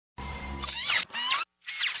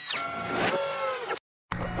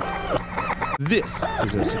This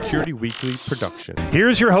is a Security Weekly production.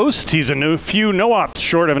 Here's your host. He's a few no-ops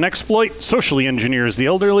short of an exploit, socially engineers the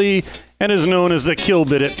elderly, and is known as the kill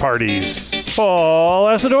bit at parties. Paul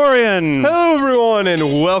Asadorian. Hello, everyone,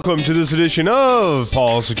 and welcome to this edition of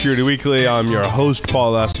Paul Security Weekly. I'm your host,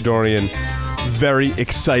 Paul Asadorian. Very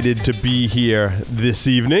excited to be here this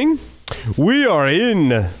evening. We are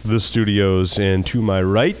in the studios, and to my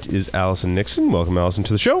right is Allison Nixon. Welcome, Allison,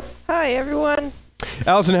 to the show. Hi, everyone.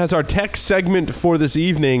 Allison has our tech segment for this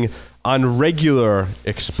evening on regular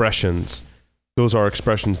expressions. Those are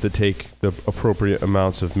expressions that take the appropriate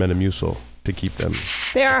amounts of Metamucil to keep them.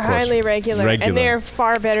 They are highly regular, and they are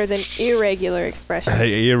far better than irregular expressions.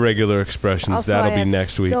 Irregular expressions. Also, that'll I be have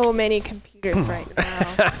next week. So many computers right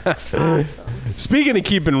now. Awesome. Speaking of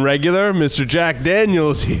keeping regular, Mr. Jack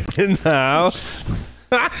Daniels here in the house.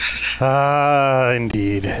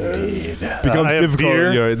 Indeed. Becomes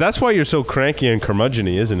difficult. That's why you're so cranky and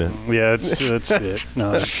curmudgeon-y, isn't it? Yeah, that's it.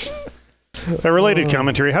 No, a related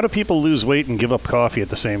commentary. How do people lose weight and give up coffee at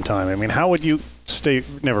the same time? I mean, how would you stay...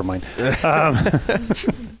 Never mind.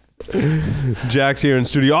 Jack's here in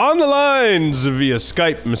studio. On the lines via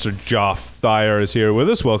Skype, Mr. Joff Thayer is here with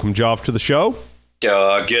us. Welcome, Joff, to the show.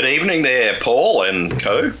 Good evening there, Paul and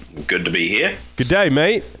co. Good to be here. Good day,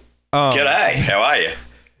 mate. G'day. How are you?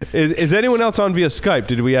 Is anyone else on via Skype?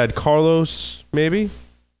 Did we add Carlos, maybe?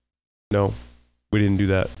 No, we didn't do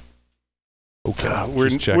that. Okay,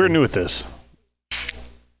 we're new at this.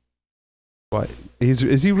 What?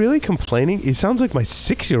 Is he really complaining? He sounds like my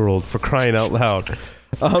 6-year-old, for crying out loud.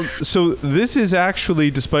 So this is actually,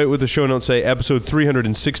 despite what the show notes say, episode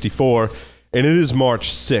 364, and it is March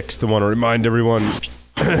 6th. I want to remind everyone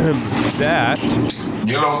that...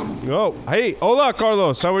 Hello. Oh, hey, hola,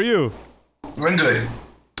 Carlos. How are you? I'm good.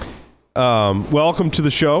 Welcome to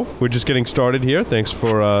the show. We're just getting started here. Thanks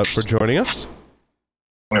for joining us.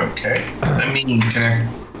 Okay. Let me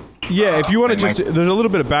connect. Yeah, if you want to just, there's a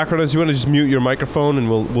little bit of background noise. You want to just mute your microphone, and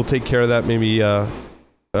we'll take care of that maybe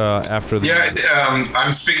after the. Yeah,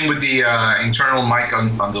 I'm speaking with the internal mic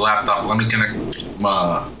on the laptop. Let me connect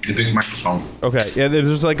the big microphone. Okay. Yeah,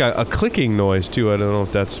 there's like a clicking noise too. I don't know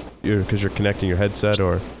if that's because you're connecting your headset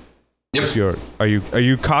or. Yep. If are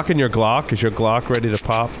you cocking your Glock? Is your Glock ready to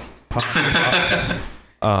pop?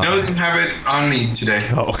 No, it doesn't have it on me today.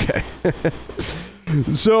 Oh, okay.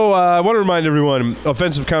 So I want to remind everyone,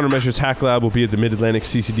 Offensive Countermeasures Hack Lab will be at the Mid-Atlantic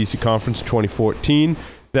CCDC Conference 2014.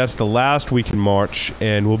 That's the last week in March,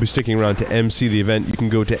 and we'll be sticking around to MC the event. You can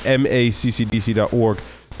go to maccdc.org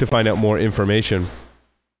to find out more information.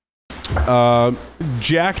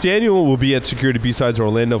 Jack Daniel will be at Security B-Sides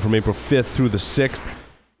Orlando from April 5th through the 6th.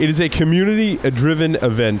 It is a community-driven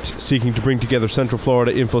event seeking to bring together Central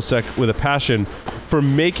Florida InfoSec with a passion for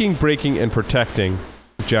making, breaking, and protecting.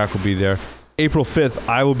 Jack will be there. April 5th,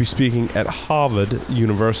 I will be speaking at Harvard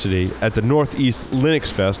University at the Northeast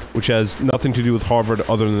Linux Fest, which has nothing to do with Harvard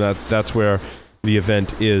other than that's where the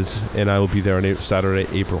event is, and I will be there on Saturday,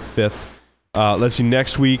 April 5th. Let's see,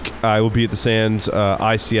 next week, I will be at the Sands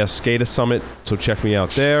ICS SCADA Summit, so check me out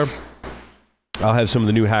there. I'll have some of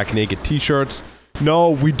the new Hack Naked t-shirts.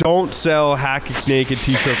 No, we don't sell Hack Naked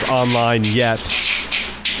t-shirts online yet.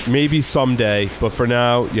 Maybe someday, but for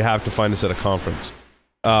now, you have to find us at a conference.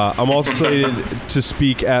 I'm also slated to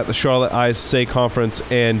speak at the Charlotte ISA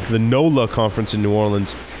conference and the NOLA conference in New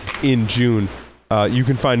Orleans in June. You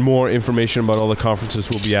can find more information about all the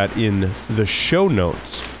conferences we'll be at in the show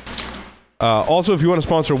notes. Also, if you want to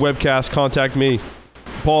sponsor a webcast, contact me,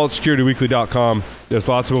 Paul at securityweekly.com. There's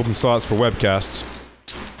lots of open slots for webcasts.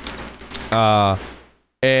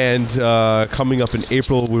 And coming up in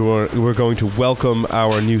April, we're going to welcome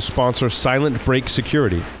our new sponsor, Silent Break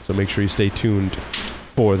Security. So make sure you stay tuned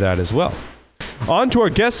for that as well. On to our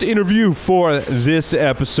guest interview for this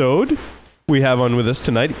episode. We have on with us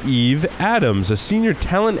tonight Eve Adams, a senior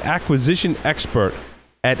talent acquisition expert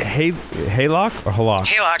at Haylock or Hallock?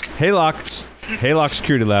 Haylock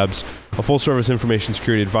Security Labs, a full-service information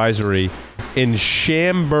security advisory in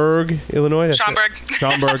Schaumburg, Illinois.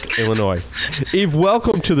 Schaumburg, Illinois. Eve,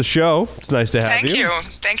 welcome to the show. It's nice to have you.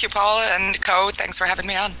 Thank you, Paul and co. Thanks for having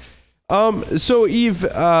me on. So Eve,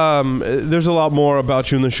 there's a lot more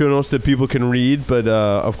about you in the show notes that people can read, but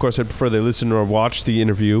of course I prefer they listen or watch the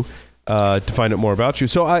interview to find out more about you.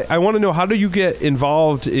 So I want to know, how do you get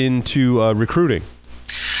involved into recruiting?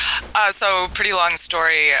 So pretty long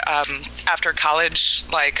story. After college,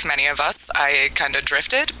 like many of us, I kind of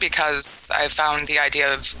drifted because I found the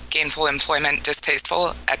idea of gainful employment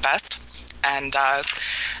distasteful at best. And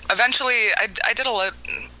eventually, I did a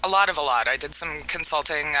lot. I did some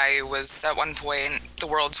consulting. I was at one point the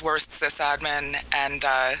world's worst sysadmin, and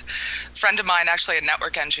a friend of mine, actually a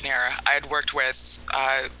network engineer I had worked with,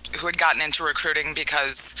 who had gotten into recruiting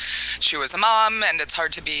because she was a mom, and it's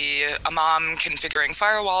hard to be a mom configuring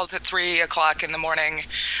firewalls at 3 o'clock in the morning,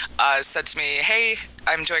 said to me, "Hey,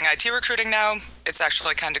 I'm doing IT recruiting now. It's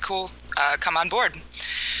actually kind of cool. Come on board."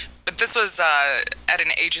 But this was at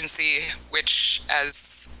an agency, which,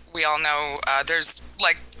 as we all know, there's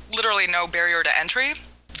like literally no barrier to entry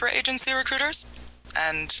for agency recruiters.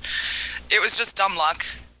 And it was just dumb luck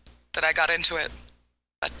that I got into it.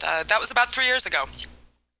 But that was about 3 years ago.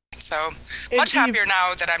 So much happier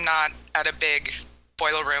now that I'm not at a big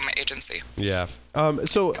boiler room agency. Yeah.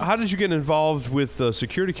 So how did you get involved with the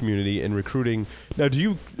security community and recruiting? Now, do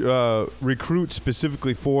you recruit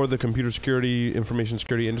specifically for the computer security, information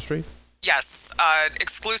security industry? Yes,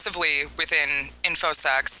 exclusively within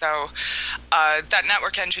InfoSec. So that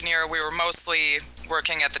network engineer, we were mostly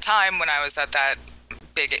working at the time when I was at that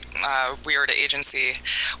big, weird agency.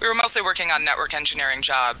 We were mostly working on network engineering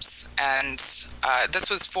jobs. And this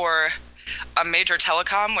was for a major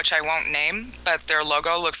telecom, which I won't name, but their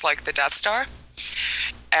logo looks like the Death Star.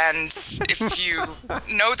 And if you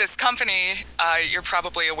know this company, you're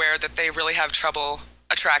probably aware that they really have trouble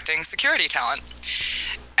attracting security talent.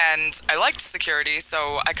 And I liked security,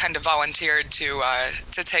 so I kind of volunteered to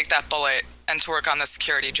take that bullet and to work on the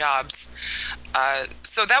security jobs.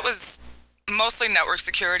 So that was mostly network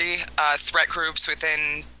security, threat groups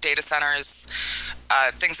within data centers,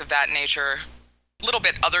 things of that nature. A little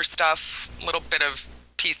bit other stuff, a little bit of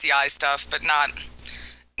PCI stuff, but not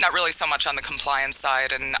really so much on the compliance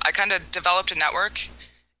side. And I kind of developed a network,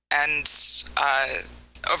 and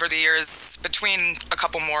over the years, between a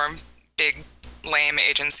couple more big, lame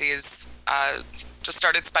agencies, just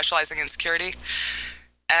started specializing in security.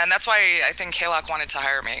 And that's why I think Haylock wanted to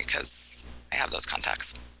hire me, because I have those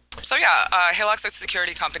contacts. So yeah, Haylock's a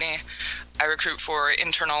security company. I recruit for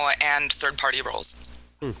internal and third-party roles.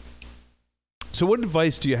 So what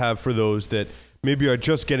advice do you have for those that maybe are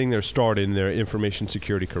just getting their start in their information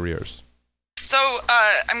security careers? So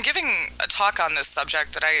I'm giving a talk on this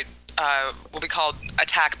subject that will be called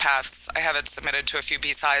Attack Paths. I have it submitted to a few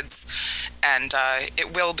B-sides, and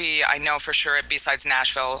it will be, I know for sure, at B-sides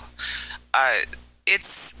Nashville.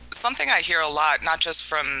 It's something I hear a lot, not just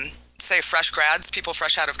from, say, fresh grads, people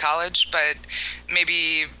fresh out of college, but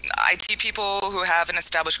maybe IT people who have an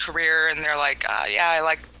established career, and they're like, yeah, I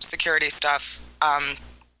like security stuff.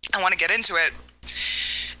 I want to get into it.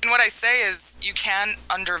 And what I say is you can't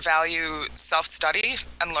undervalue self-study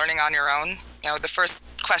and learning on your own. You know, the first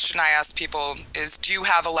question I ask people is, do you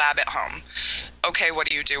have a lab at home? Okay, what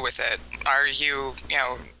do you do with it? Are you,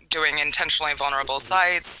 doing intentionally vulnerable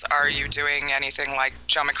sites? Are you doing anything like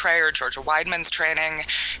Joe McRae or Georgia Weidman's training?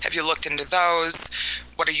 Have you looked into those?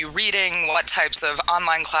 What are you reading? What types of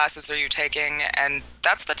online classes are you taking? And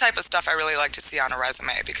that's the type of stuff I really like to see on a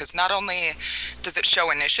resume, because not only does it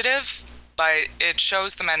show initiative, but it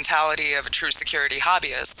shows the mentality of a true security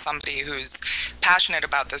hobbyist, somebody who's passionate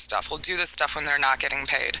about this stuff, will do this stuff when they're not getting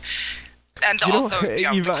paid. And also,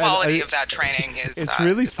 the quality of that training is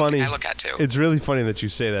really something funny. I look at too. It's really funny that you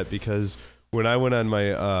say that, because when I went on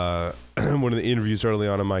my one of the interviews early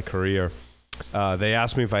on in my career, they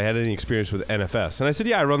asked me if I had any experience with NFS, and I said,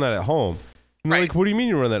 yeah, I run that at home. And they're like, what do you mean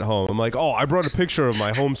you run that at home? I'm like, oh, I brought a picture of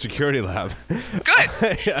my home security lab.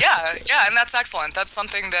 Good. Yeah, and that's excellent. That's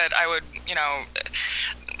something that I would,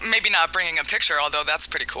 maybe not bringing a picture, although that's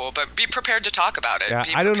pretty cool, but be prepared to talk about it. Yeah,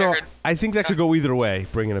 I don't know. I think that could go either way,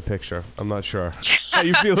 bringing a picture. I'm not sure. How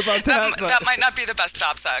you feel about that? That might not be the best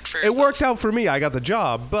job sec for yourself. It worked out for me. I got the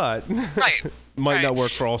job, but might not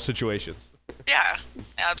work for all situations. Yeah,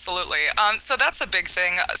 absolutely. So that's a big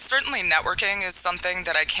thing. Certainly networking is something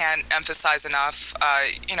that I can't emphasize enough.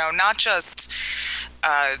 Not just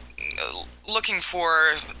looking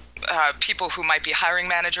for people who might be hiring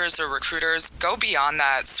managers or recruiters. Go beyond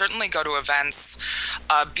that. Certainly go to events.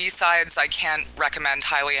 B-sides I can't recommend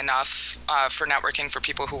highly enough for networking for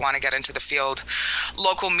people who want to get into the field.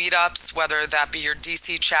 Local meetups, whether that be your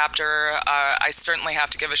DC chapter. I certainly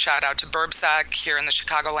have to give a shout out to BurbSec here in the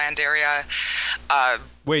Chicagoland area.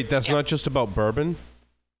 Wait, that's not just about bourbon?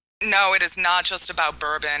 No, it is not just about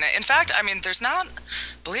bourbon. In fact,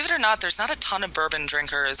 believe it or not, there's not a ton of bourbon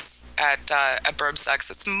drinkers at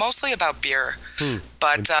BurbSec. It's mostly about beer.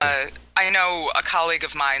 But I know a colleague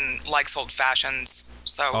of mine likes old fashions,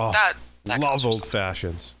 so that love old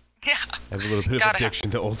fashions. Yeah, I have a little bit of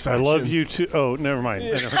addiction to old fashions. I love you too. Oh, never mind.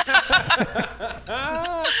 But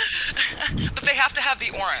they have to have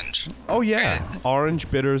the orange. Oh yeah,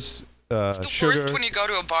 orange bitters. It's the sugar. worst when you go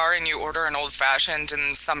to a bar and you order an old fashioned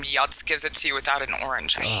and some yutz gives it to you without an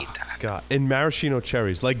orange. I hate that. God, and maraschino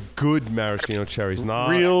cherries, like good maraschino cherries, not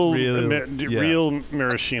real real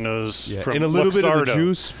maraschinos from and a little Luxardo. bit of the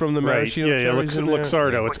juice from the maraschino cherries.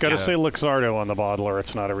 Luxardo. It's got to say Luxardo on the bottle, or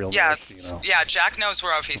it's not a real maraschino. Yeah, Jack knows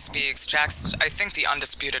whereof he speaks. Jack's, I think, the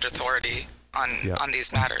undisputed authority on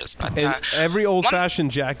these matters. But and every old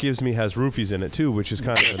fashioned Jack gives me has roofies in it too, which is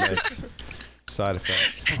kind of a nice side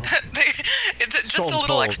effect. It's just a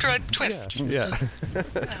little extra twist. Yeah.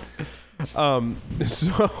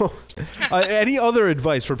 Any other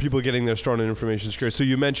advice for people getting their start in information security? So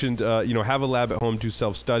you mentioned, have a lab at home, do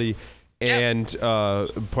self-study, and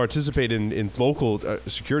participate in local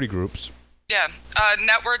security groups. Yeah,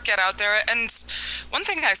 network, get out there. And one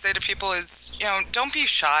thing I say to people is, don't be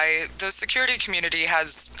shy. The security community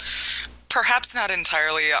has, perhaps not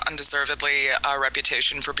entirely undeservedly, a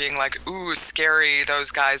reputation for being like, ooh, scary.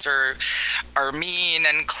 Those guys are mean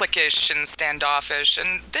and cliquish and standoffish.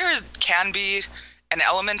 And there can be an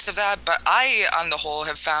element of that. But I, on the whole,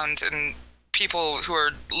 have found, and people who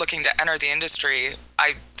are looking to enter the industry,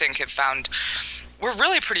 I think have found, we're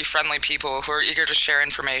really pretty friendly people who are eager to share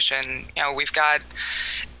information. We've got,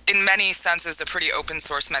 in many senses, a pretty open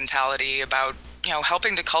source mentality about,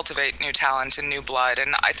 helping to cultivate new talent and new blood.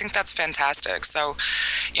 And I think that's fantastic. So,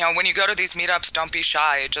 when you go to these meetups, don't be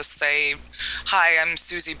shy. Just say, hi, I'm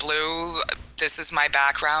Susie Blue. This is my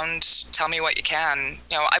background. Tell me what you can.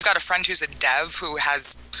 I've got a friend who's a dev who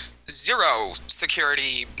has zero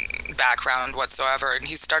security background whatsoever, and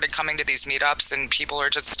he started coming to these meetups, and people are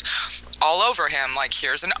just all over him. Like,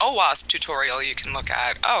 here's an OWASP tutorial you can look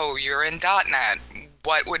at. Oh, you're in .NET.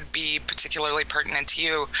 What would be particularly pertinent to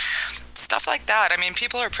you? Stuff like that. I mean,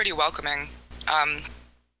 people are pretty welcoming. And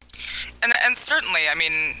certainly, I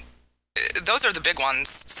mean, those are the big ones.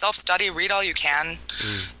 Self-study, read all you can.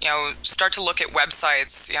 Start to look at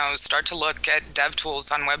websites, start to look at dev tools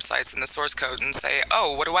on websites in the source code and say,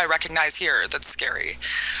 oh, what do I recognize here that's scary?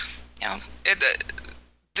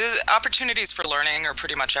 The opportunities for learning are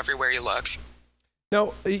pretty much everywhere you look.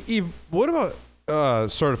 Now, Eve, what about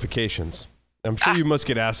certifications? I'm sure you must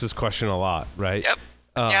get asked this question a lot, right? Yep.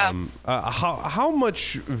 How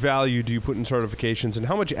much value do you put in certifications, and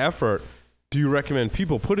how much effort do you recommend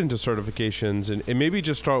people put into certifications? And maybe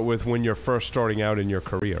just start with when you're first starting out in your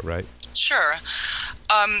career, right? Sure.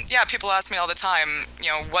 People ask me all the time,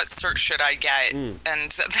 what cert should I get? And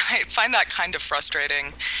I find that kind of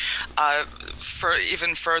frustrating. For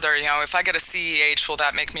even further, if I get a CEH, will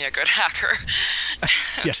that make me a good hacker?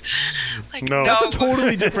 No, that's a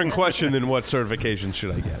totally different question than what certification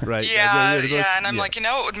should I get, right? And I'm like,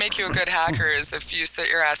 what would make you a good hacker is if you sit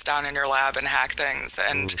your ass down in your lab and hack things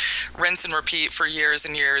and rinse and repeat for years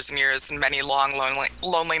and years and years and many long,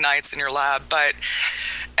 lonely nights in your lab. But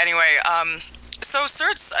anyway, so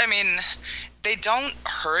certs, I mean, they don't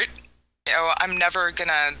hurt. I'm never going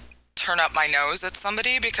to turn up my nose at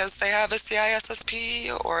somebody because they have a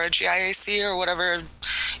CISSP or a GIAC or whatever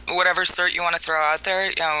cert you want to throw out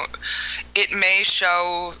there. It may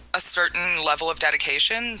show a certain level of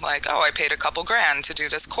dedication, like, oh, I paid a couple grand to do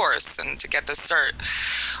this course and to get this cert.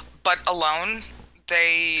 But alone,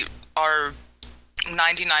 they are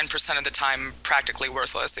 99% of the time practically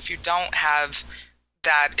worthless if you don't have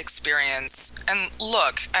that experience. And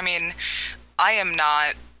look, I mean, I am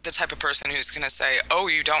not the type of person who's going to say, oh,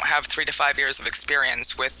 you don't have 3 to 5 years of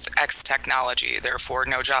experience with X technology, therefore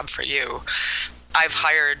no job for you. I've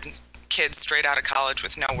hired kids straight out of college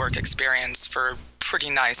with no work experience for pretty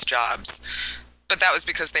nice jobs, but that was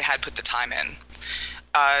because they had put the time in.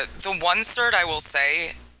 The one cert I will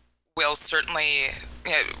say will certainly,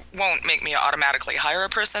 it won't make me automatically hire a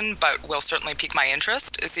person, but will certainly pique my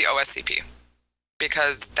interest, is the OSCP,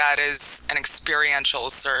 because that is an experiential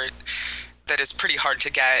cert that is pretty hard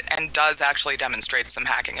to get and does actually demonstrate some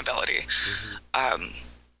hacking ability.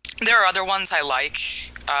 There are other ones I like.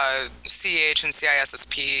 CEH and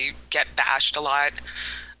CISSP get bashed a lot.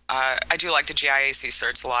 I do like the GIAC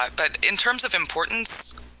certs a lot, but in terms of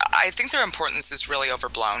importance, I think their importance is really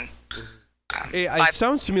overblown. It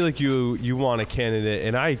sounds to me like you want a candidate,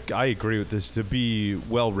 and I agree with this, to be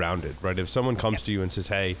well-rounded, right? If someone comes to you and says,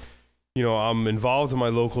 hey, I'm involved in my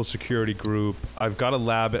local security group. I've got a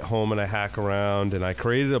lab at home and I hack around, and I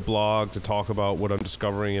created a blog to talk about what I'm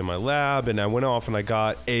discovering in my lab, and I went off and I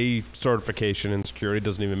got a certification in security. It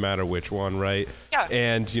doesn't even matter which one, right? Yeah.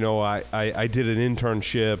 And, I did an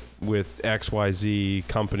internship with XYZ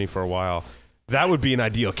company for a while. That would be an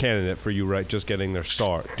ideal candidate for you, right? Just getting their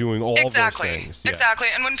start, doing all those things. Yeah. Exactly.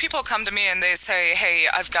 And when people come to me and they say, hey,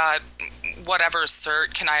 I've got whatever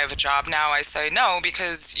cert, can I have a job now? I say no,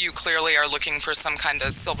 because you clearly are looking for some kind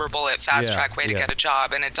of silver bullet, fast track way to get a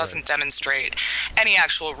job, and it doesn't demonstrate any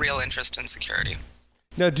actual real interest in security.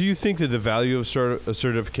 Now, do you think that the value of a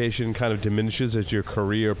certification kind of diminishes as your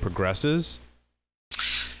career progresses?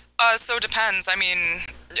 So it depends. I mean,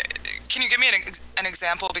 can you give me an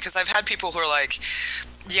example? Because I've had people who are like,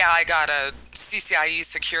 yeah, I got a CCIE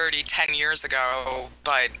security 10 years ago,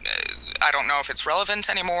 but I don't know if it's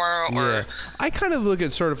relevant anymore. Or I kind of look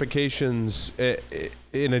at certifications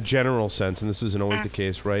in a general sense, and this isn't always the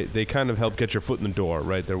case, right? They kind of help get your foot in the door,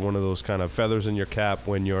 right? They're one of those kind of feathers in your cap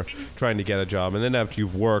when you're trying to get a job. And then after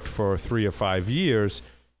you've worked for 3 or 5 years,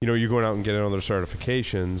 you know, you're going out and getting other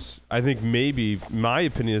certifications. I think maybe, my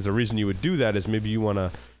opinion is the reason you would do that is maybe you want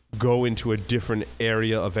to go into a different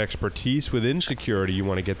area of expertise within security. You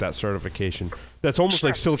want to get that certification. That's almost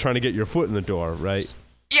like still trying to get your foot in the door, right?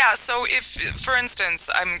 Yeah, so if, for instance,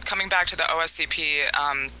 I'm coming back to the OSCP,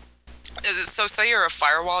 so say you're a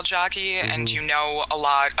firewall jockey and you know a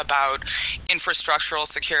lot about infrastructural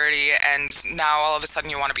security, and now all of a sudden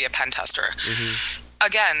you want to be a pen tester.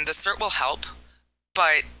 Again, the cert will help,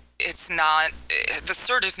 but it's not, the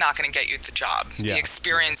cert is not going to get you the job. The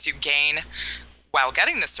experience you gain while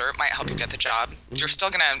getting the cert might help you get the job. You're still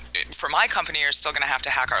going to, for my company, you're still going to have to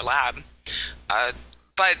hack our lab.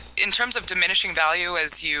 But in terms of diminishing value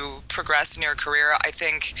as you progress in your career, I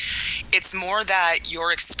think it's more that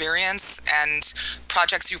your experience and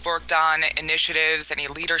projects you've worked on, initiatives, any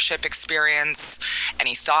leadership experience,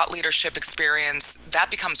 any thought leadership experience,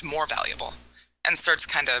 that becomes more valuable. And certs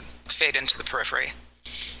kind of fade into the periphery.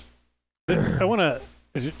 I want to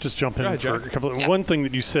just jump in for a couple. One thing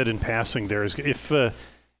that you said in passing there is if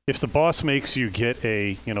the boss makes you get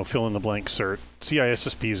a fill in the blank cert,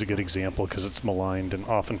 CISSP is a good example because it's maligned and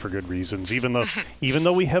often for good reasons. Even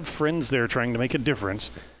though we have friends there trying to make a difference,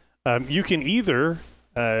 you can either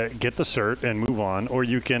get the cert and move on, or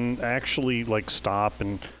you can actually stop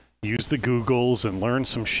and use the Googles and learn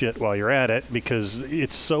some shit while you're at it, because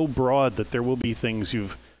it's so broad that there will be things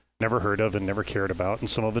you've never heard of and never cared about, and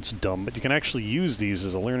some of it's dumb, but you can actually use these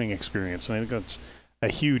as a learning experience, and I think that's a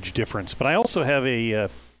huge difference. But I also have a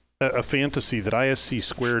fantasy that ISC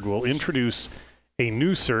Squared will introduce a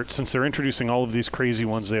new cert, since they're introducing all of these crazy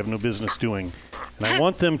ones they have no business doing, and I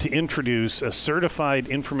want them to introduce a certified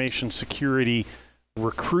information security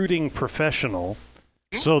recruiting professional,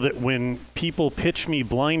 so that when people pitch me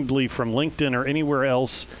blindly from LinkedIn or anywhere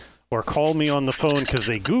else, or call me on the phone because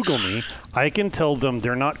they Google me, I can tell them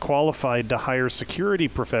they're not qualified to hire security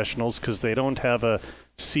professionals because they don't have a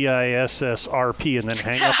CISSRP, and then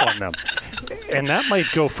hang up on them. And that might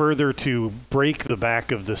go further to break the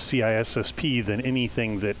back of the CISSP than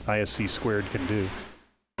anything that ISC Squared can do.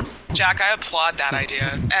 Jack, I applaud that idea.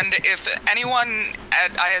 And if anyone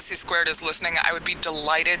at ISC Squared is listening, I would be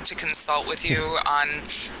delighted to consult with you on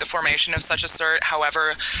the formation of such a cert.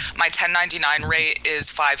 However, my 1099 rate is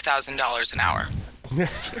 $5,000 an hour.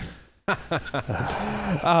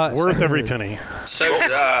 Worth every penny. So,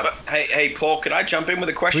 hey, Paul, could I jump in with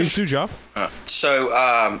a question? Please do, John.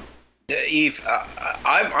 Eve,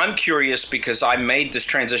 I'm curious because I made this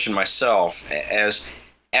transition myself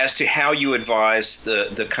as to how you advise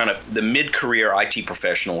the kind of the mid-career IT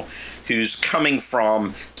professional who's coming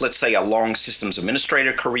from, let's say, a long systems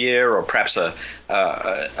administrator career, or perhaps a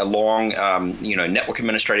long network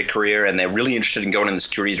administrator career, and they're really interested in going in the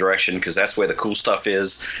security direction because that's where the cool stuff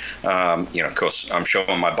is. Of course, I'm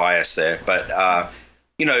showing my bias there, but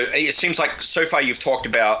it seems like so far you've talked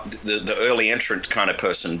about the early entrant kind of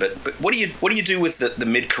person, but what do you do with the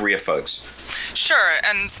mid-career folks? Sure,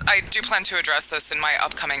 and I do plan to address this in my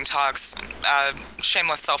upcoming talks.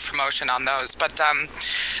 Shameless self-promotion on those, but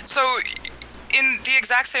so in the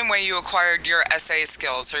exact same way you acquired your SA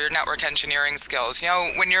skills or your network engineering skills,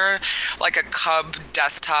 when you're like a Cub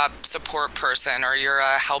desktop support person or you're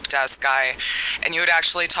a help desk guy, and you would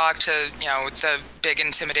actually talk to, the big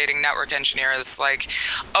intimidating network engineers like,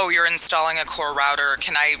 oh, you're installing a core router.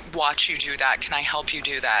 Can I watch you do that? Can I help you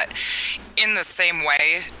do that? In the same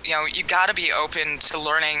way, you got to be open to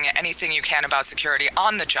learning anything you can about security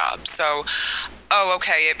on the job. So,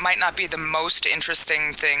 it might not be the most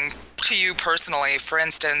interesting thing to you personally. For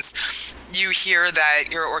instance, you hear that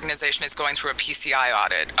your organization is going through a PCI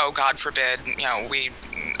audit. Oh, God forbid, we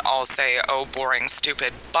all say, oh, boring,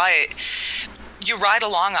 stupid. But you ride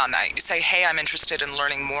along on that. You say, hey, I'm interested in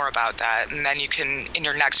learning more about that. And then you can, in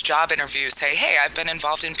your next job interview, say, hey, I've been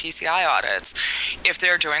involved in PCI audits. If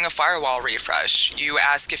they're doing a firewall refresh, you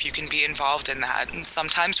ask if you can be involved in that. And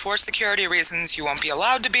sometimes for security reasons, you won't be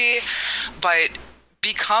allowed to be, but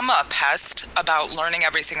become a pest about learning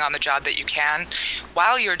everything on the job that you can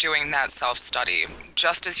while you're doing that self-study,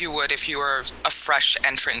 just as you would if you were a fresh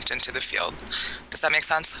entrant into the field. Does that make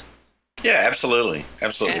sense? Yeah, absolutely.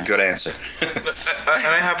 Absolutely. Yeah. Good answer.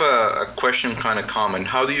 And I have a question, kind of comment.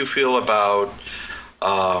 How do you feel about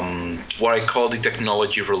what I call the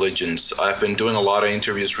technology religions? I've been doing a lot of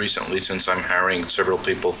interviews recently since I'm hiring several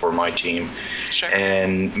people for my team. Sure.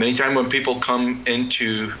 And many times when people come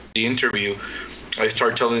into the interview, I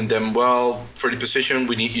start telling them, well, for the position,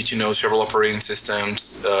 we need you to know several operating systems,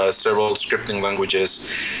 several scripting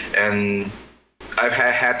languages. And I've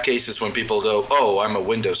had cases when people go, oh, I'm a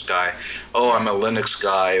Windows guy, oh, I'm a Linux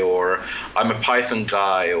guy, or I'm a Python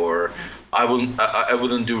guy, or I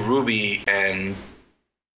wouldn't do Ruby. And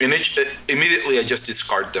immediately I just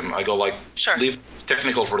discard them. I go like, sure. Leave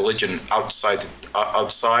technical religion outside.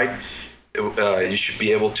 You should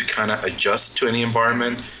be able to kind of adjust to any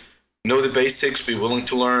environment. Know the basics, be willing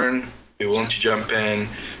to learn, be willing to jump in.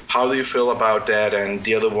 How do you feel about that? And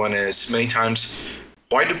the other one is, many times,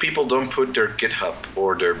 why do people don't put their GitHub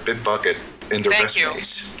or their Bitbucket in their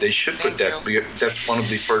resumes? They should put that. That's one of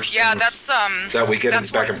the first things that we get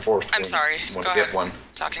in back and forth. I'm sorry. Go ahead. Get one.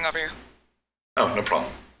 Talking over you. Oh, no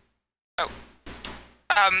problem. Oh.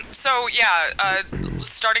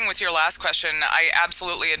 Starting with your last question, I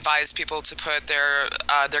absolutely advise people to put their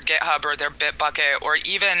GitHub or their Bitbucket, or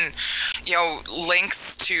even,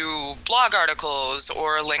 links to blog articles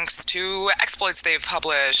or links to exploits they've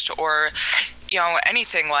published, or,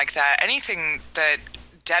 anything like that, anything that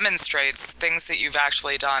demonstrates things that you've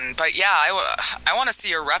actually done. But yeah, I want to see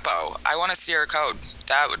your repo. I want to see your code.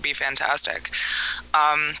 That would be fantastic.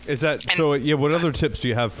 Is that so? Yeah. What other tips do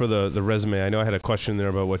you have for the resume? I know I had a question there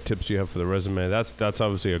about what tips do you have for the resume. That's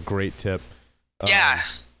obviously a great tip.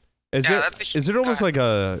 Is it almost like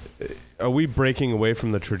are we breaking away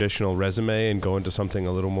from the traditional resume and going to something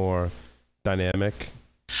a little more dynamic?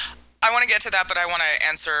 I want to get to that, but I want to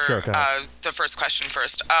answer the first question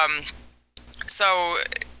first. So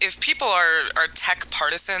if people are tech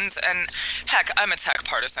partisans, and heck, I'm a tech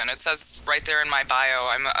partisan. It says right there in my bio,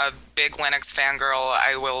 I'm a big Linux fangirl.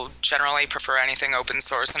 I will generally prefer anything open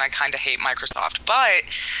source, and I kind of hate Microsoft. But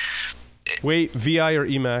wait, VI or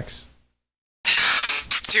Emacs?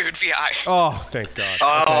 Dude, VI. Oh, thank God.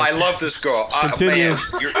 Oh, okay. I love this girl. Continue.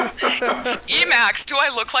 Emacs, do I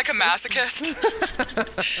look like a masochist?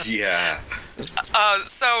 Yeah.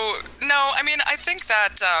 I think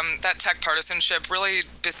that that tech partisanship really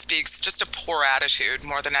bespeaks just a poor attitude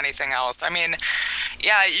more than anything else. I mean,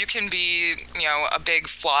 yeah, you can be, a big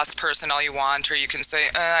floss person all you want, or you can say,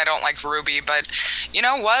 I don't like Ruby, but you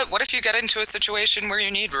know what? What if you get into a situation where you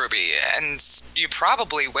need Ruby? And you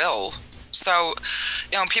probably will. So,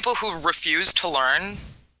 people who refuse to learn,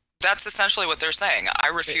 that's essentially what they're saying. I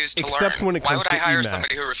refuse to learn. Why would I hire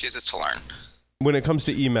somebody who refuses to learn? When it comes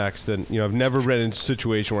to Emacs, then, I've never read into a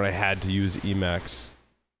situation where I had to use Emacs.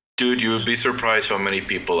 Dude, you would be surprised how many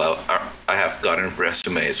people I have gotten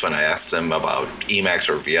resumes when I ask them about Emacs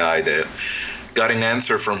or VI. They got an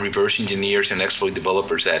answer from reverse engineers and exploit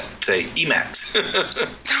developers that say Emacs.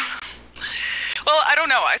 Well, I don't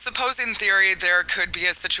know. I suppose in theory there could be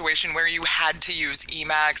a situation where you had to use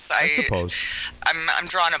Emacs. I suppose. I'm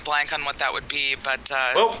drawing a blank on what that would be, but...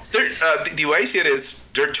 the way I see it is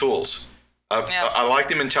they're tools. I like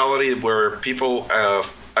the mentality where people,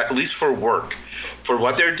 at least for work, for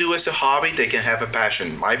what they do as a hobby, they can have a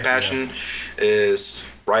passion. My passion is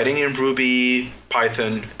writing in Ruby,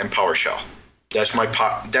 Python, and PowerShell. That's my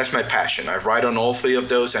passion. I write on all three of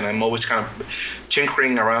those, and I'm always kind of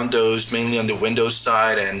tinkering around those, mainly on the Windows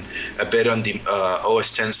side and a bit on the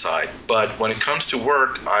OS X side. But when it comes to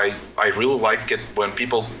work, I really like it when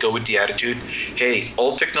people go with the attitude, hey,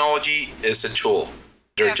 all technology is a tool.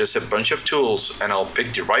 They're just a bunch of tools, and I'll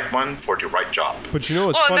pick the right one for the right job. But what's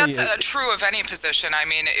funny? That's true of any position. I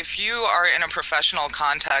mean, if you are in a professional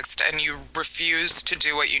context and you refuse to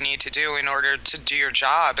do what you need to do in order to do your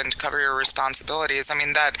job and to cover your responsibilities, I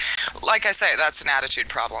mean, that, like I say, that's an attitude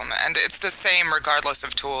problem. And it's the same regardless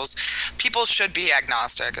of tools. People should be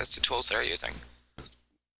agnostic as to tools they're using.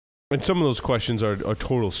 And some of those questions are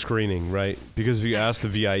total screening, right? Because if you ask the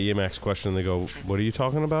VI Emacs question, they go, "What are you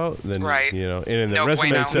talking about?" Then right. And in the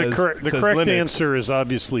resume says the correct answer is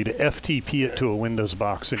obviously to FTP it to a Windows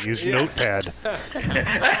box and use Notepad.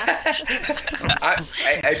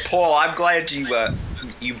 Hey, Paul, I'm glad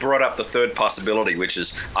you brought up the third possibility, which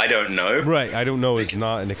is I don't know. Right, I don't know is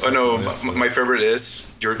not an exception. Oh no, my favorite is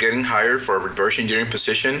you're getting hired for a reverse engineering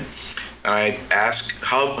position. And I ask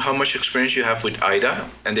how much experience you have with IDA,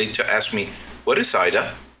 and they ask me, what is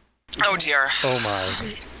IDA? Oh dear. Oh my.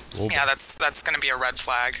 Yeah, that's going to be a red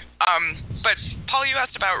flag. But Paul, you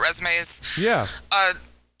asked about resumes. Yeah.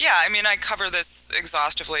 Yeah, I mean, I cover this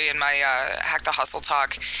exhaustively in my Hack the Hustle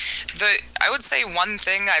talk. I would say one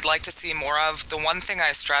thing I'd like to see more of, the one thing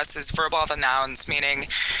I stress is verbal the nouns, meaning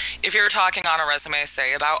if you're talking on a resume,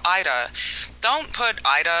 say, about IDA, don't put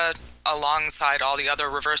IDA alongside all the other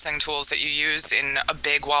reversing tools that you use in a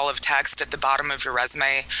big wall of text at the bottom of your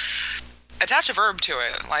resume. Attach a verb to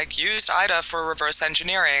it, like used IDA for reverse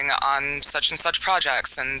engineering on such and such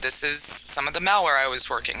projects, and this is some of the malware I was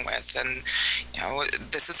working with, and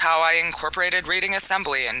this is how I incorporated reading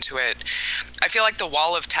assembly into it. I feel like the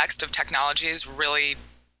wall of text of technologies really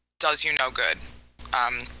does you no good.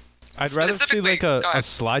 I'd rather see like a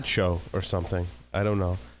slideshow or something. I don't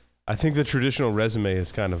know. I think the traditional resume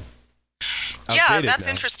is kind of outdated that's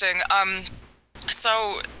now. interesting.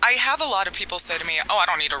 So I have a lot of people say to me, oh, I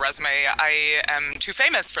don't need a resume. I am too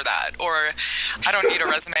famous for that. Or I don't need a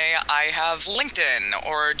resume. I have LinkedIn.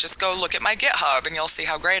 Or just go look at my GitHub and you'll see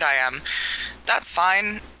how great I am. That's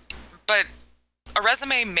fine. But a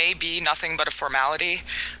resume may be nothing but a formality,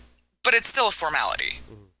 but it's still a formality.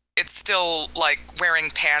 It's still like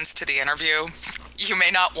wearing pants to the interview. You may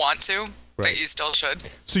not want to, but you still should.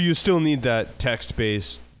 So you still need that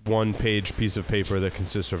text-based one-page piece of paper that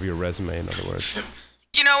consists of your resume, in other words.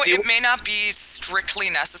 It may not be strictly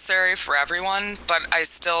necessary for everyone, but I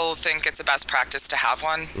still think it's a best practice to have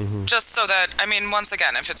one. Just so that, I mean, once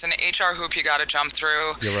again, if it's an HR hoop you got to jump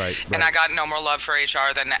through, you're right. And I got no more love for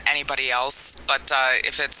HR than anybody else, but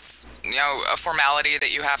if it's, a formality that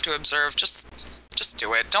you have to observe, just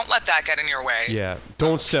do it. Don't let that get in your way. Yeah,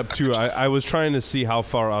 don't step too. I was trying to see how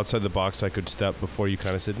far outside the box I could step before you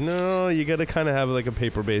kind of said, no, you got to kind of have like a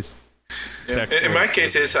paper-based text. In my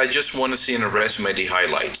case, I just want to see in a resume the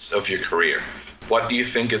highlights of your career. What do you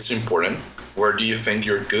think is important? Where do you think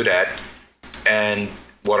you're good at? And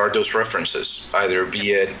what are those references? Either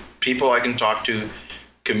be it people I can talk to,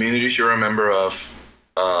 communities you're a member of,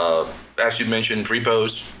 as you mentioned,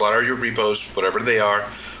 repos. What are your repos, whatever they are?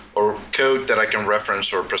 Or code that I can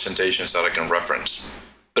reference or presentations that I can reference.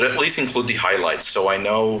 But at least include the highlights so I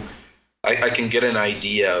know I can get an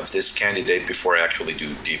idea of this candidate before I actually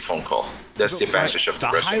do the phone call. That's the advantage of the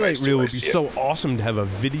resume. The highlight reel would be so awesome to have a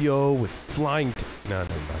video with flying... No,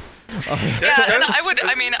 never mind. Yeah, and I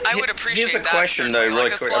would appreciate that. Here's a question, though,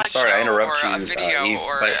 really quick. I'm sorry, I interrupt you, or a video, Eve,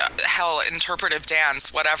 or hell, interpretive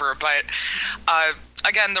dance, whatever. But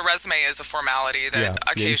again, the resume is a formality that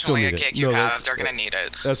occasionally a gig they're going to need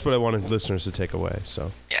it. That's what I wanted listeners to take away.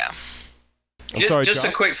 So yeah. Just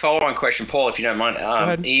a quick follow-on question, Paul, if you don't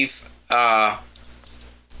mind. Eve,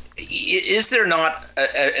 is there not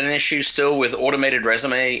an issue still with automated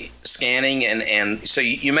resume scanning? And so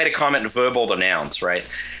you made a comment in verbal the nouns, right?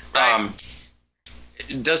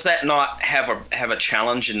 Does that not have a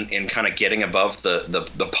challenge in kind of getting above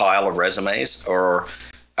the pile of resumes, or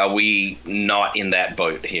are we not in that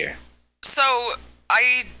boat here? So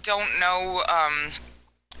I don't know.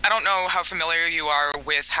 I don't know how familiar you are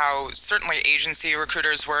with how certainly agency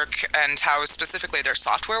recruiters work and how specifically their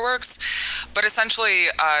software works, but essentially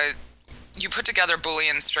you put together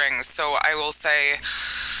Boolean strings. So I will say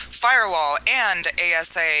firewall and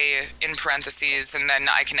ASA in parentheses, and then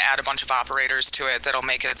I can add a bunch of operators to it that'll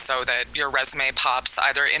make it so that your resume pops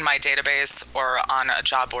either in my database or on a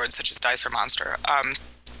job board such as Dice or Monster.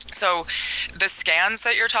 So the scans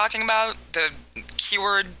that you're talking about, the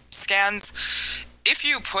keyword scans, if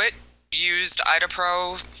you put used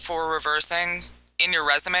IDAPRO for reversing in your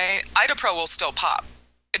resume, IDAPRO will still pop.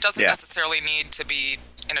 It doesn't necessarily need to be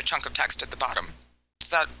in a chunk of text at the bottom.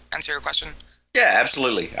 Does that answer your question? Yeah,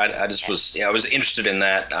 absolutely. I just was I was interested in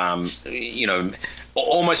that.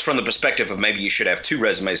 Almost from the perspective of maybe you should have two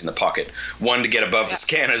resumes in the pocket, one to get above the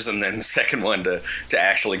scanners, and then the second one to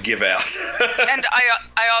actually give out. And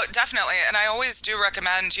I definitely, and I always do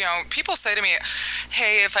recommend, people say to me,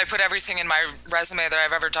 hey, if I put everything in my resume that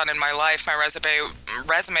I've ever done in my life, my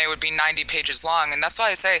resume would be 90 pages long. And that's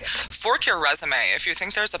why I say, fork your resume. If you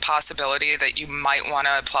think there's a possibility that you might want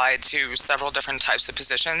to apply to several different types of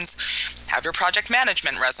positions, have your project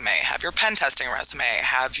management resume, have your pen testing resume,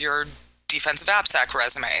 have your defensive AppSec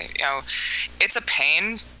resume. It's a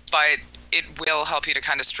pain, but it will help you to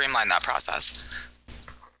kind of streamline that process.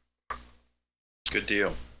 Good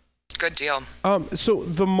deal. Good deal. So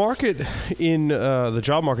the market in the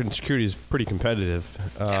job market in security is pretty competitive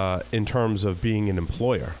in terms of being an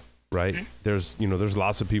employer, right? Mm-hmm. There's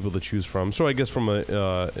lots of people to choose from. So I guess from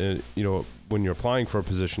when you're applying for a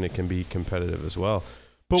position, it can be competitive as well.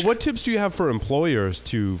 But what tips do you have for employers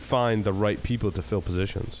to find the right people to fill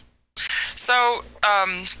positions? So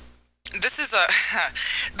this is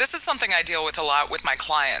something I deal with a lot with my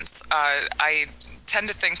clients. I tend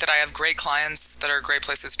to think that I have great clients that are great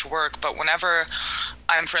places to work, but whenever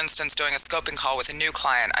I'm, for instance, doing a scoping call with a new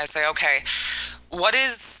client, I say, okay, what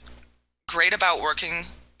is great about working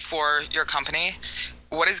for your company?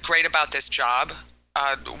 What is great about this job?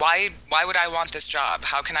 Why would I want this job?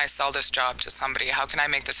 How can I sell this job to somebody? How can I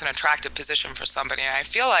make this an attractive position for somebody? And I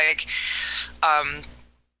feel like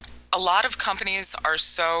a lot of companies are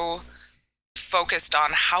so focused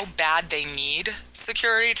on how bad they need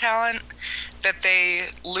security talent that they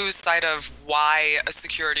lose sight of why a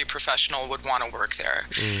security professional would want to work there.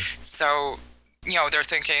 So, you know, they're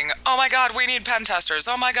thinking, oh my God, we need pen testers.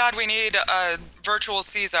 Oh my God, we need a virtual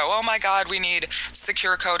CISO. Oh my God, we need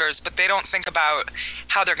secure coders. But they don't think about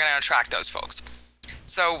how they're going to attract those folks.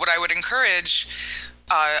 So what I would encourage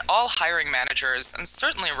all hiring managers, and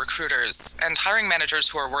certainly recruiters, and hiring managers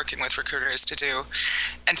who are working with recruiters to do,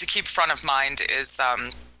 and to keep front of mind is,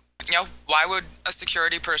 you know, why would a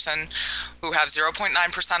security person who have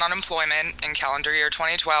 0.9% unemployment in calendar year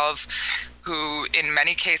 2012, who in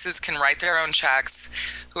many cases can write their own checks,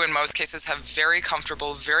 who in most cases have very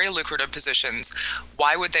comfortable, very lucrative positions,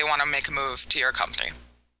 why would they want to make a move to your company?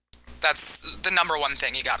 That's the number one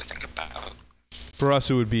thing you got to think about. For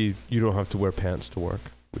us, it would be you don't have to wear pants to work,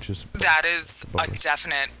 which is that is a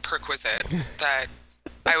definite prerequisite that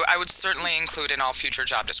I would certainly include in all future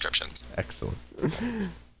job descriptions. Excellent.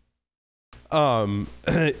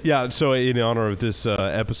 Yeah. So in honor of this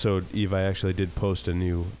episode, Eve, I actually did post a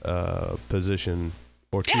new position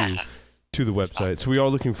or two to the website. So we are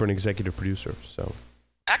looking for an executive producer. So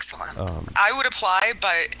excellent. I would apply,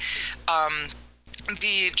 but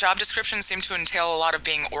the job description seemed to entail a lot of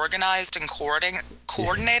being organized and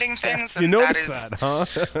coordinating things, and that is that, huh?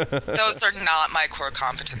 Those are not my core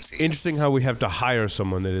competencies. Interesting how we have to hire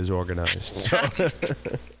someone that is organized. So.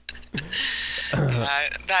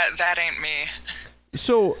 That ain't me.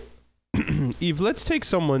 So, Eve, let's take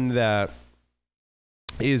someone that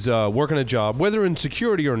is working a job, whether in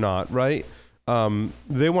security or not, right?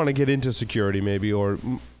 They want to get into security maybe, or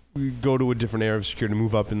go to a different area of security,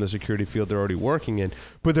 move up in the security field they're already working in,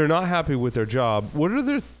 but they're not happy with their job. What are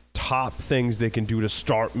the top things they can do to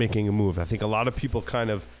start making a move? I think a lot of people kind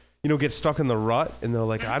of, you know, get stuck in the rut, and they're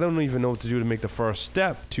like, I don't even know what to do to make the first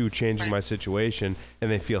step to changing my situation,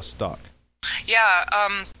 and they feel stuck. Yeah,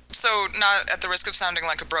 so not at the risk of sounding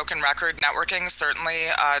like a broken record, networking, certainly,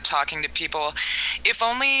 talking to people, if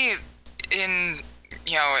only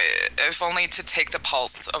to take the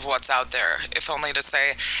pulse of what's out there, if only to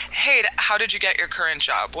say, hey, how did you get your current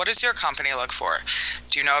job? What does your company look for?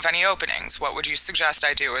 Do you know of any openings? What would you suggest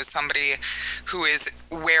I do as somebody who is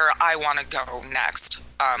where I want to go next?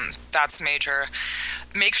 That's major.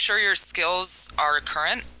 Make sure your skills are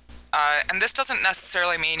current. And this doesn't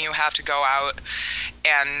necessarily mean you have to go out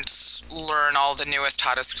and learn all the newest,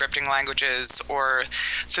 hottest scripting languages or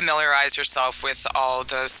familiarize yourself with all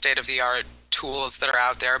the state-of-the-art tools that are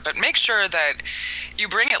out there, but make sure that you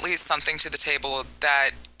bring at least something to the table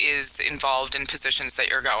that is involved in positions that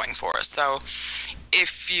you're going for. So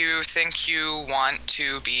if you think you want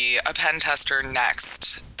to be a pen tester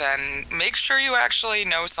next, then make sure you actually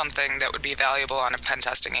know something that would be valuable on a pen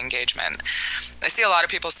testing engagement. I see a lot of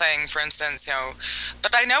people saying, for instance, you know,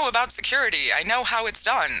 but I know about security. I know how it's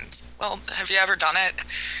done. Well, have you ever done it?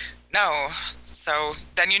 No. So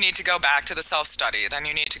then you need to go back to the self-study. Then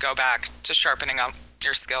you need to go back to sharpening up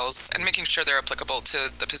your skills and making sure they're applicable to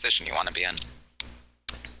the position you want to be in.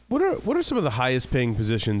 What are some of the highest paying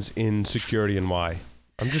positions in security and why?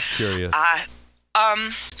 I'm just curious.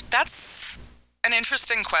 That's an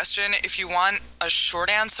interesting question. If you want a short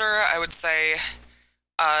answer, I would say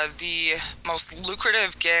the most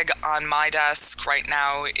lucrative gig on my desk right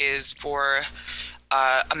now is for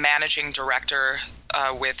a managing director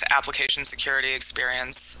with application security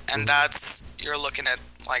experience, and that's, you're looking at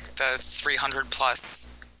like the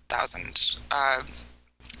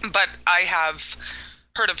 300,000+. But I have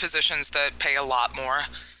heard of positions that pay a lot more.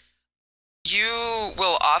 You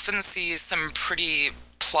will often see some pretty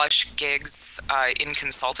plush gigs in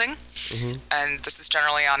consulting, and this is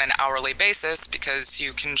generally on an hourly basis because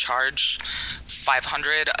you can charge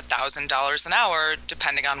 $500, $1,000 an hour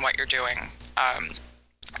depending on what you're doing.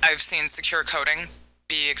 I've seen secure coding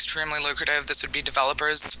be extremely lucrative. This would be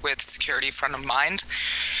developers with security front of mind.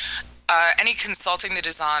 Any consulting that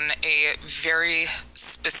is on a very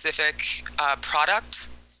specific product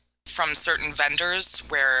from certain vendors,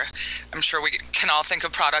 where I'm sure we can all think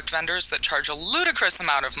of product vendors that charge a ludicrous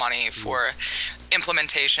amount of money for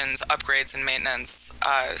implementations, upgrades, and maintenance.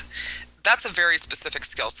 that's a very specific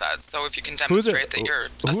skill set. So if you can demonstrate that you're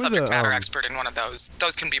a subject matter expert in one of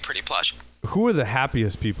those can be pretty plush. Who are the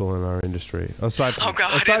happiest people in our industry? Aside from,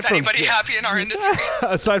 is anybody happy in our industry?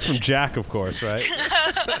 Aside from Jack, of course, right?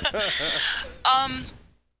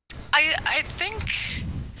 I think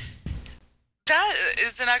that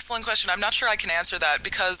is an excellent question. I'm not sure I can answer that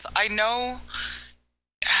because I know,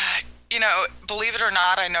 believe it or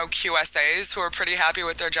not, I know QSAs who are pretty happy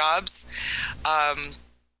with their jobs.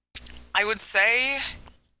 I would say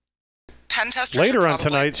pen testers. Later on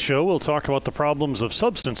tonight's show, we'll talk about the problems of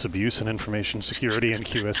substance abuse and information security in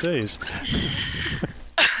QSAs.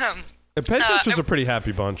 The pen testers are a pretty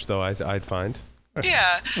happy bunch, though, I'd find.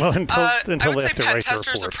 Yeah. Well, until I would they say have to pen write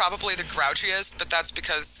testers the are probably the grouchiest, but that's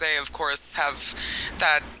because they, of course, have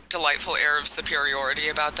that delightful air of superiority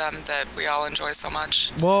about them that we all enjoy so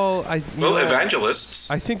much. Well,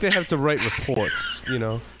 evangelists. I think they have to write reports,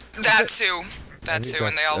 That too. That too,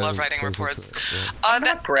 and they all love writing reports.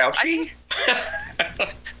 Not grouchy.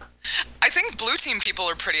 I think blue team people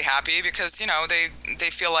are pretty happy because, they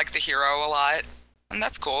feel like the hero a lot, and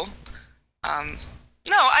that's cool.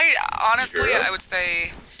 No, I would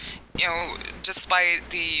say, despite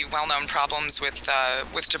the well-known problems with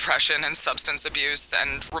depression and substance abuse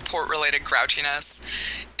and report-related grouchiness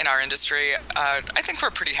in our industry, I think we're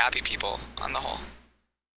pretty happy people on the whole.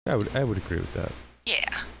 I would agree with that.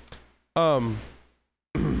 Yeah.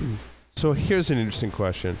 So here's an interesting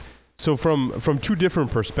question. So from two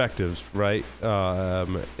different perspectives, right?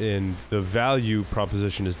 And the value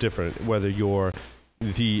proposition is different, whether you're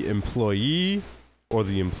the employee or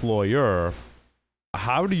the employer.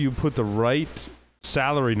 How do you put the right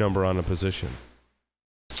salary number on a position?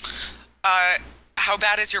 How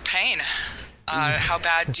bad is your pain? How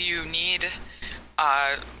bad do you need?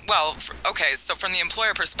 So from the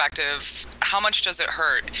employer perspective, how much does it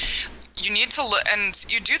hurt? You need to look, and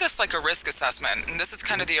you do this like a risk assessment, and this is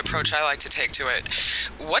kind of the approach I like to take to it.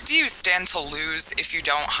 What do you stand to lose if you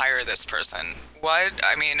don't hire this person?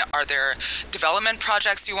 Are there development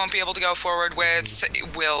projects you won't be able to go forward with?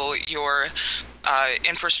 Will your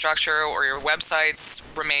infrastructure or your websites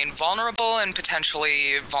remain vulnerable and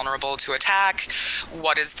potentially vulnerable to attack?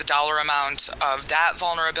 What is the dollar amount of that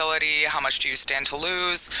vulnerability? How much do you stand to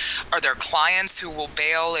lose? Are there clients who will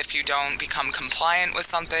bail if you don't become compliant with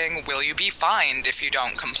something? Will you be fined if you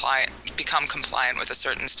don't become compliant with a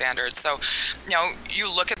certain standard? So,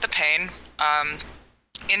 you look at the pain.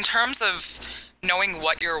 In terms of knowing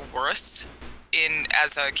what you're worth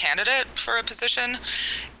as a candidate for a position,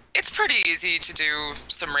 it's pretty easy to do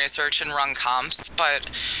some research and run comps, but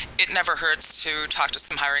it never hurts to talk to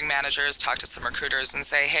some hiring managers, talk to some recruiters, and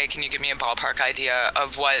say, hey, can you give me a ballpark idea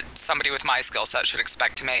of what somebody with my skill set should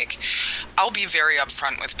expect to make? I'll be very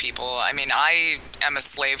upfront with people. I am a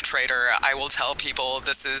slave trader. I will tell people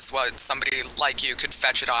this is what somebody like you could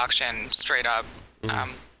fetch at auction straight up.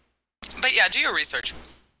 But yeah, do your research.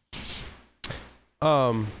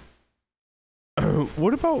 What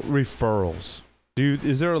about referrals?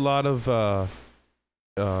 Is there a lot of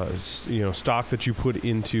stock that you put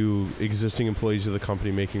into existing employees of the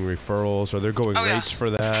company making referrals? Are there going rates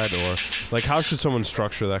for that, or how should someone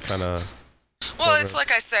structure that kind of? Well, program? It's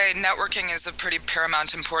like I say, networking is of pretty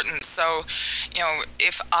paramount importance. So,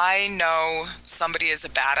 if I know somebody is a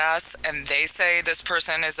badass and they say this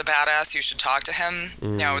person is a badass, you should talk to him.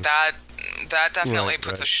 That definitely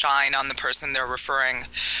puts a shine on the person they're referring.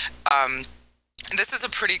 This is a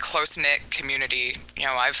pretty close-knit community.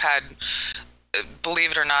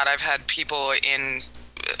 Believe it or not, I've had people in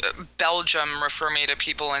Belgium refer me to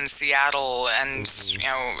people in Seattle and,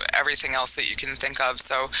 everything else that you can think of.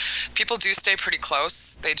 So people do stay pretty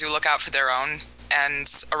close. They do look out for their own.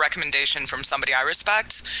 And a recommendation from somebody I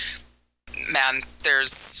respect, man,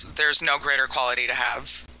 there's no greater quality to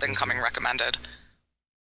have than coming recommended.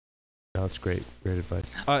 That's great. Great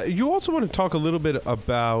advice. You also want to talk a little bit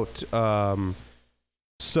about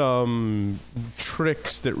some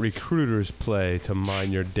tricks that recruiters play to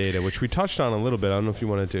mine your data, which we touched on a little bit. I don't know if you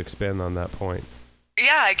wanted to expand on that point.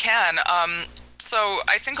 Yeah, I can. So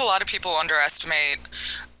I think a lot of people underestimate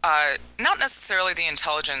not necessarily the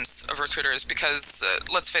intelligence of recruiters because,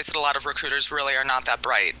 let's face it, a lot of recruiters really are not that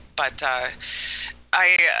bright. But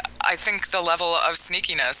I think the level of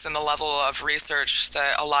sneakiness and the level of research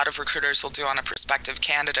that a lot of recruiters will do on a prospective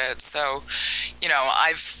candidate. So,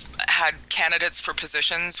 I've had candidates for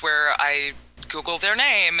positions where I Google their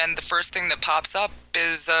name and the first thing that pops up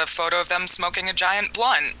is a photo of them smoking a giant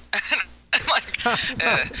blunt. I'm like,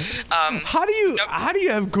 how do you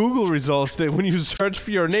have Google results that when you search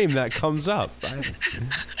for your name that comes up? It's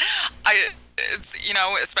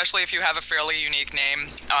especially if you have a fairly unique name.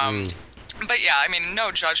 But yeah, I mean,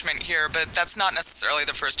 no judgment here, but that's not necessarily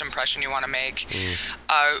the first impression you want to make.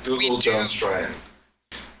 Google John Strand.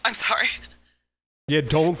 I'm sorry. Yeah,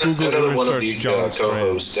 don't Google another one of search the John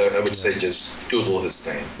co-hosts. I would say just Google his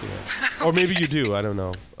name. Yeah. Or maybe you do. I don't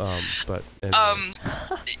know. But anyway.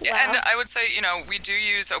 And I would say, we do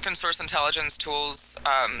use open source intelligence tools.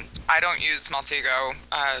 I don't use Maltego.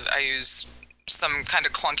 I use some kind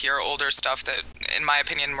of clunkier, older stuff that, in my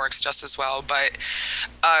opinion, works just as well. But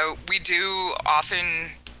we do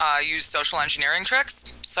often use social engineering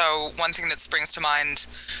tricks. So one thing that springs to mind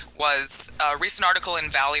was a recent article in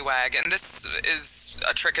Valleywag, and this is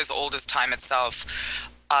a trick as old as time itself.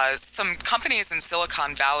 Some companies in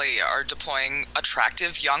Silicon Valley are deploying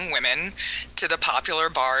attractive young women to the popular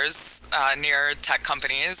bars near tech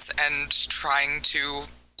companies and trying to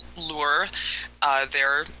lure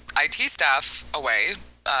their IT staff away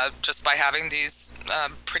just by having these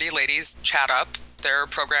pretty ladies chat up their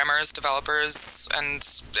programmers, developers, and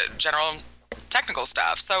general technical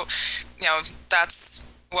staff. So, that's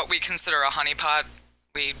what we consider a honeypot.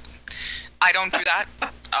 I don't do that.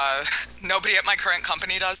 Nobody at my current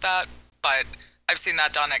company does that, but I've seen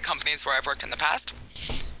that done at companies where I've worked in the past.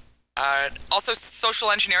 Also,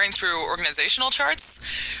 social engineering through organizational charts.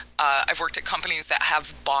 I've worked at companies that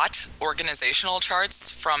have bought organizational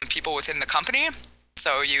charts from people within the company.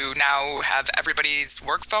 So you now have everybody's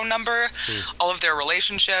work phone number, all of their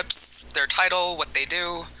relationships, their title, what they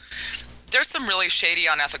do. There's some really shady,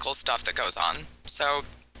 unethical stuff that goes on. So,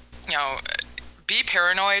 be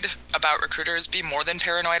paranoid about recruiters, be more than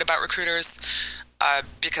paranoid about recruiters,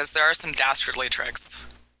 because there are some dastardly tricks.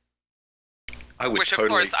 Which, of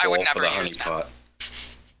course, I would never use now.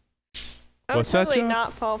 I would totally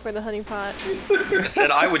not fall for the honeypot. I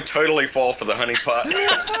said I would totally fall for the honeypot.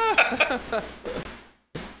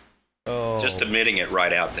 Just admitting it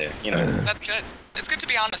right out there, That's good. It's good to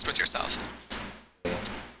be honest with yourself.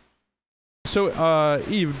 So,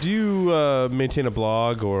 Eve, do you maintain a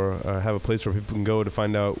blog or have a place where people can go to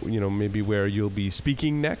find out, maybe where you'll be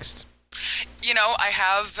speaking next? I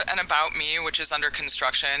have an About Me, which is under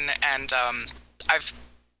construction, and I've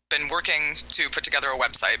been working to put together a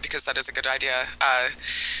website because that is a good idea.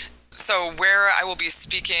 So where I will be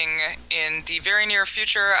speaking in the very near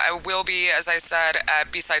future, I will be, as I said,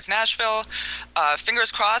 at B-Sides Nashville, fingers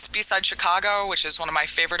crossed, B-Side Chicago, which is one of my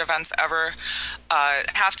favorite events ever.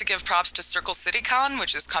 Have to give props to Circle City Con,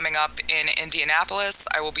 which is coming up in Indianapolis.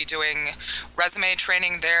 I will be doing resume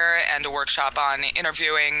training there and a workshop on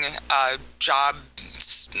interviewing, job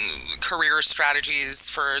career strategies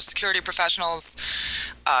for security professionals.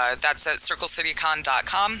 That's at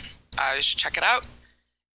circlecitycon.com. You should check it out.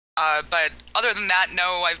 But other than that,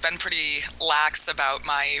 no, I've been pretty lax about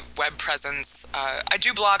my web presence. I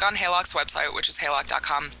do blog on Halok's website, which is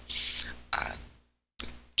halok.com.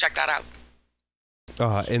 Check that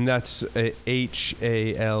out. And that's H-A-L-O-C-K.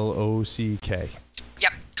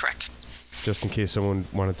 Yep, correct. Just in case someone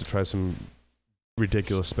wanted to try some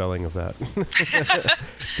ridiculous spelling of that.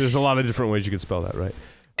 There's a lot of different ways you could spell that, right?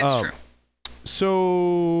 It's true.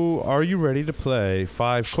 So, are you ready to play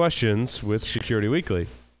 5 questions with Security Weekly?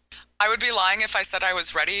 I would be lying if I said I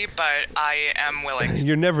was ready, but I am willing.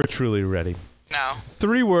 You're never truly ready. No.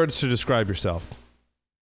 3 words to describe yourself.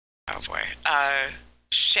 Oh, boy.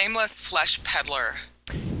 Shameless flesh peddler.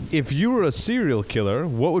 If you were a serial killer,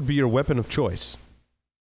 what would be your weapon of choice?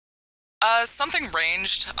 Something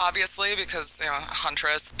ranged, obviously, because,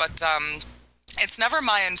 huntress, but it's never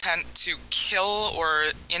my intent to kill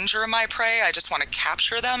or injure my prey. I just want to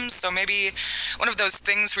capture them. So maybe one of those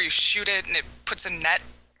things where you shoot it and it puts a net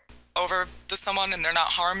over to someone and they're not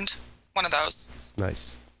harmed. One of those.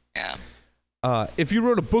 Nice. Yeah. If you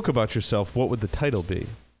wrote a book about yourself, what would the title be?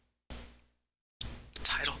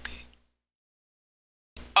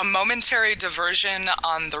 A momentary diversion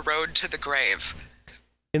on the road to the grave.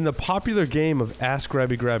 In the popular game of Ask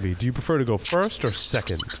Grabby Grabby, do you prefer to go first or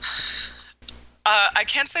second? I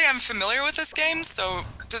can't say I'm familiar with this game, so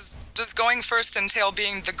does going first entail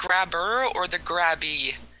being the grabber or the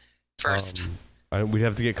grabby first? We'd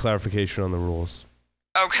have to get clarification on the rules.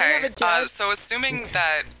 Okay, so assuming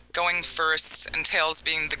that going first entails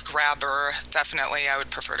being the grabber, definitely I would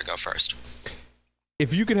prefer to go first.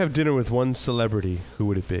 If you could have dinner with one celebrity, who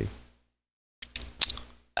would it be?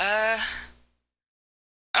 I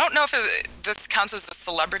don't know if this counts as a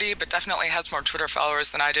celebrity, but definitely has more Twitter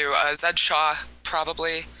followers than I do. Zed Shaw,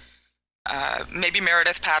 probably. Maybe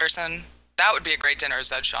Meredith Patterson. That would be a great dinner,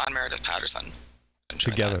 Zed Shaw and Meredith Patterson.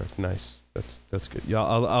 Together, that. Nice. That's good. Yeah,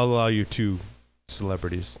 I'll allow you 2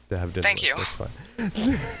 celebrities to have dinner. Thank you. That's fine.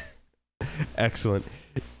 Excellent.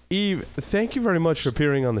 Eve, thank you very much for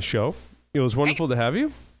appearing on the show. It was wonderful to have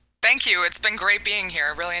you. Thank you. It's been great being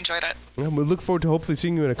here. Really enjoyed it. Yeah, we look forward to hopefully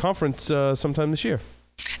seeing you at a conference sometime this year.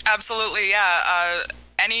 Absolutely, yeah.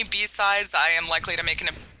 Any B-sides, I am likely to make an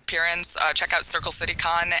appearance. Check out Circle City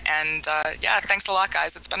Con. And yeah, thanks a lot,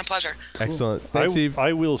 guys. It's been a pleasure. Excellent. Thanks, Steve.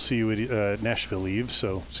 I will see you at Nashville Eve,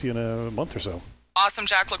 so see you in a month or so. Awesome,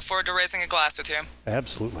 Jack. Look forward to raising a glass with you.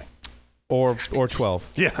 Absolutely. Or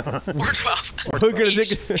 12. Yeah. Or 12.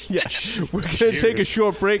 We're gonna take a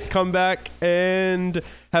short break, come back, and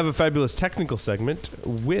have a fabulous technical segment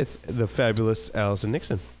with the fabulous Allison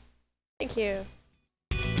Nixon. Thank you.